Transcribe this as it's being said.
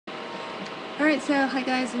Alright, so hi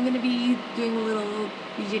guys, I'm going to be doing a little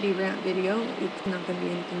BJD Rant video. It's not going to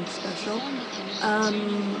be anything special.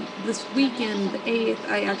 This weekend, the 8th,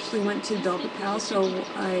 I actually went to Dolpa, so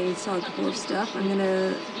I saw a couple of stuff. I'm going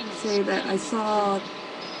to say that I saw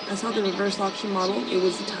the reverse auction model. It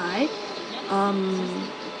was a tie.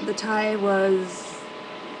 The tie was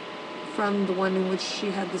from the one in which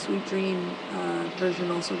she had the Sweet Dream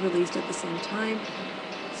version also released at the same time.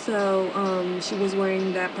 So she was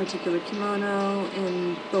wearing that particular kimono,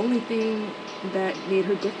 and the only thing that made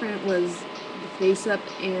her different was the face up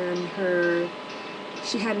and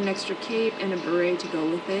she had an extra cape and a beret to go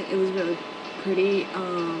with it. It was really pretty.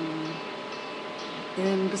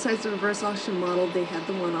 And besides the reverse auction model, they had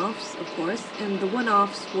the one-offs, of course, and the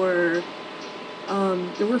one-offs were,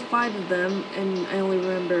 there were 5 of them, and I only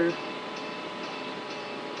remember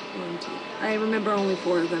I remember only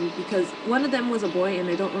 4 of them, because one of them was a boy, and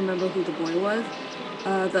I don't remember who the boy was.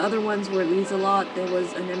 The other ones were Lieselot, there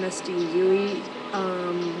was an MSD Yui,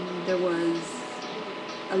 there was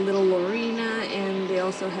a little Lorena, and they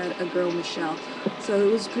also had a girl Michelle. So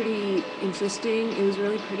it was pretty interesting, it was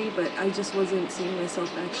really pretty, but I just wasn't seeing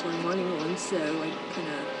myself actually wanting one, so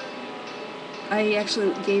I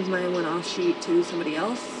actually gave my one-off sheet to somebody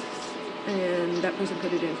else, and that person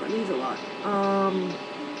put it in for Lieselot.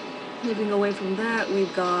 Moving away from that,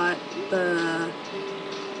 we've got the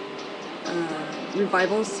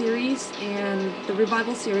Revival series, and the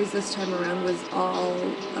Revival series this time around was all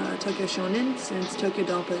Tokyo Shonen, since Tokyo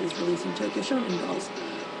Dolpa is releasing Tokyo Shonen dolls.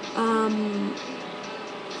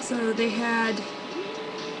 So they had,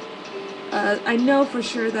 I know for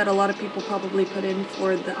sure that a lot of people probably put in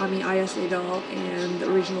for the Ami Ayase doll and the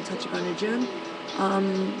original Tachibana Jun.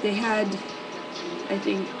 They had, I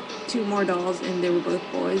think, 2 more dolls, and they were both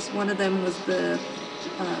boys. One of them was the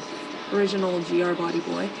original GR Body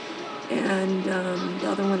Boy, and the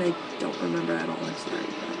other one I don't remember at all, I'm sorry.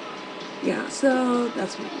 But yeah, so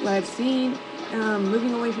that's what I've seen.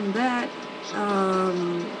 Moving away from that,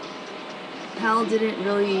 PAL didn't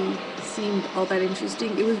really seem all that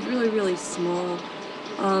interesting. It was really, really small.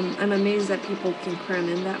 I'm amazed that people can cram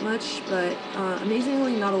in that much, but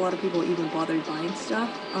amazingly not a lot of people even bothered buying stuff.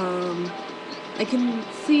 I can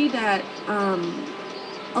see that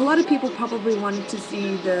a lot of people probably wanted to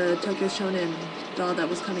see the Tokyo Shonen doll that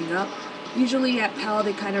was coming up. Usually at PAL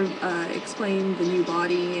they kind of explain the new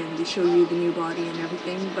body and they show you the new body and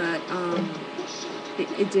everything, but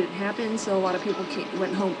it didn't happen, so a lot of people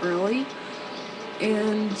went home early.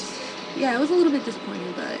 And yeah, it was a little bit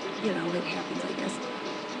disappointing, but you know, it happens, I guess.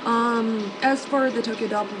 As for the Tokyo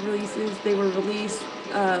Dolpa releases, they were released,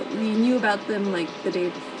 we knew about them like the day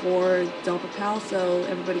before Dolpa PAL, so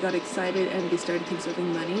everybody got excited and they started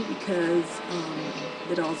conserving money because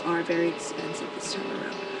the dolls are very expensive this time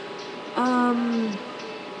around.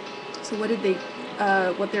 So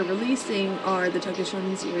what they're releasing are the Tokyo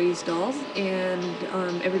Shonen series dolls, and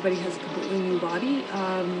everybody has a completely new body.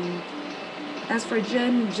 As for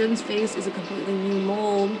Jin's face is a completely new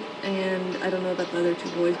mold, and I don't know about the other 2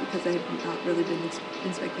 boys because I have not really been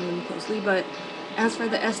inspecting them closely, but as for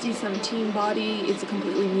the SD17 body, it's a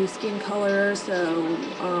completely new skin color, so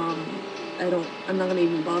I'm not gonna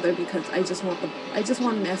even bother because I just want an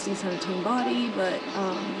SD17 body, but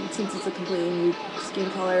since it's a completely new skin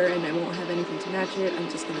color and I won't have anything to match it, I'm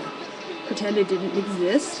just gonna pretend it didn't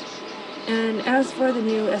exist. And as for the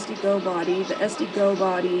new SD Go body, the SD Go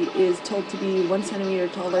body is told to be 1 centimeter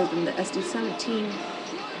taller than the SD17.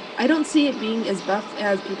 I don't see it being as buff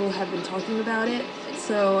as people have been talking about it,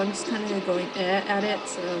 so I'm just kind of going at it,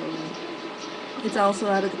 so it's also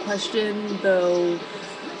out of the question, though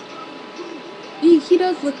he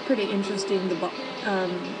does look pretty interesting,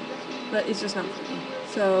 but it's just not for me.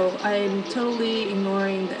 So I'm totally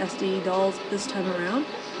ignoring the SD dolls this time around.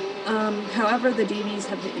 However, the DVs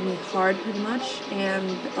have hit me hard pretty much, and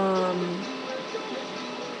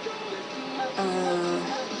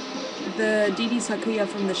the DD Sakuya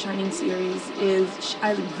from the Shining series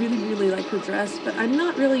I really, really like her dress, but I'm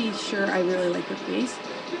not really sure I really like her face.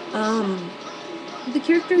 The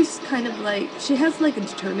character's kind of like, she has like a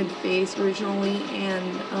determined face originally,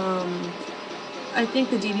 and I think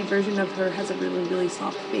the DD version of her has a really, really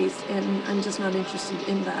soft face, and I'm just not interested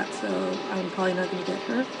in that, so I'm probably not going to get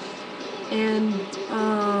her. And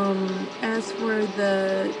as for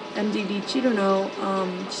the MDD Chirono,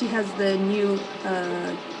 she has the new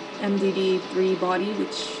MDD3 body,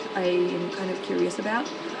 which I am kind of curious about.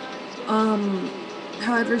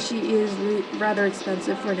 However, she is rather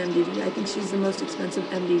expensive for an MDD. I think she's the most expensive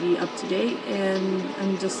MDD up to date, and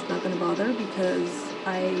I'm just not going to bother because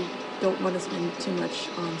I don't want to spend too much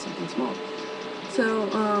on something small. So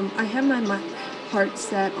I have my mind. heart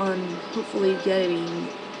set on hopefully getting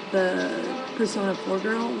the Persona 4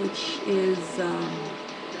 girl, which is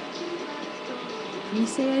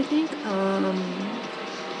Rise, I think.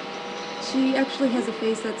 She actually has a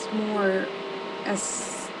face that's more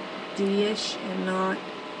SD-ish and not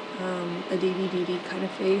a DVDD kind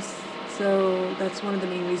of face, so that's one of the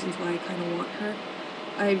main reasons why I kind of want her.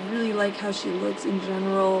 I really like how she looks in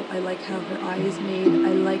general. I like how her eye is made.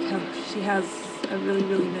 I like how she has a really,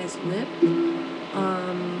 really nice lip.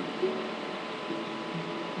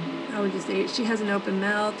 How would you say it? She has an open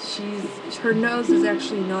mouth. Her nose is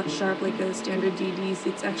actually not sharp like a standard DD's.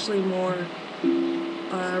 It's actually more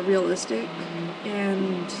realistic,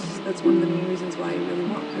 and that's one of the main reasons why I really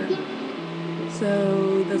want her.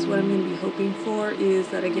 So that's what I'm going to be hoping for, is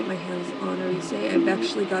that I get my hands on Rise. I've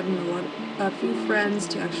actually gotten a few friends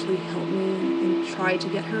to actually help me and try to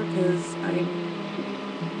get her, because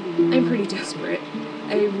I'm pretty desperate.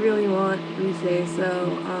 I really want Rise,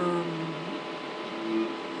 so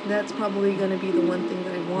that's probably going to be the one thing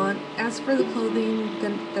that I want. As for the clothing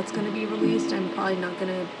that's going to be released, I'm probably not going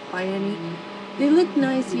to buy any. They look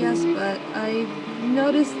nice, yes, but I've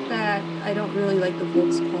noticed that I don't really like the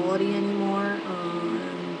Volks quality anymore,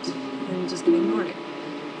 and I'm just going to ignore it.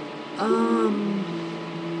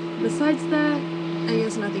 Besides that, I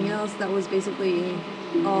guess nothing else. That was basically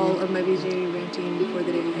all of my BJD ranting for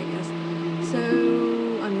the day, I guess. So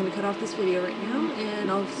I'm going to cut off this video right now, and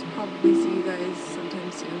I'll probably see you guys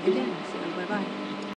sometime soon again. So bye-bye.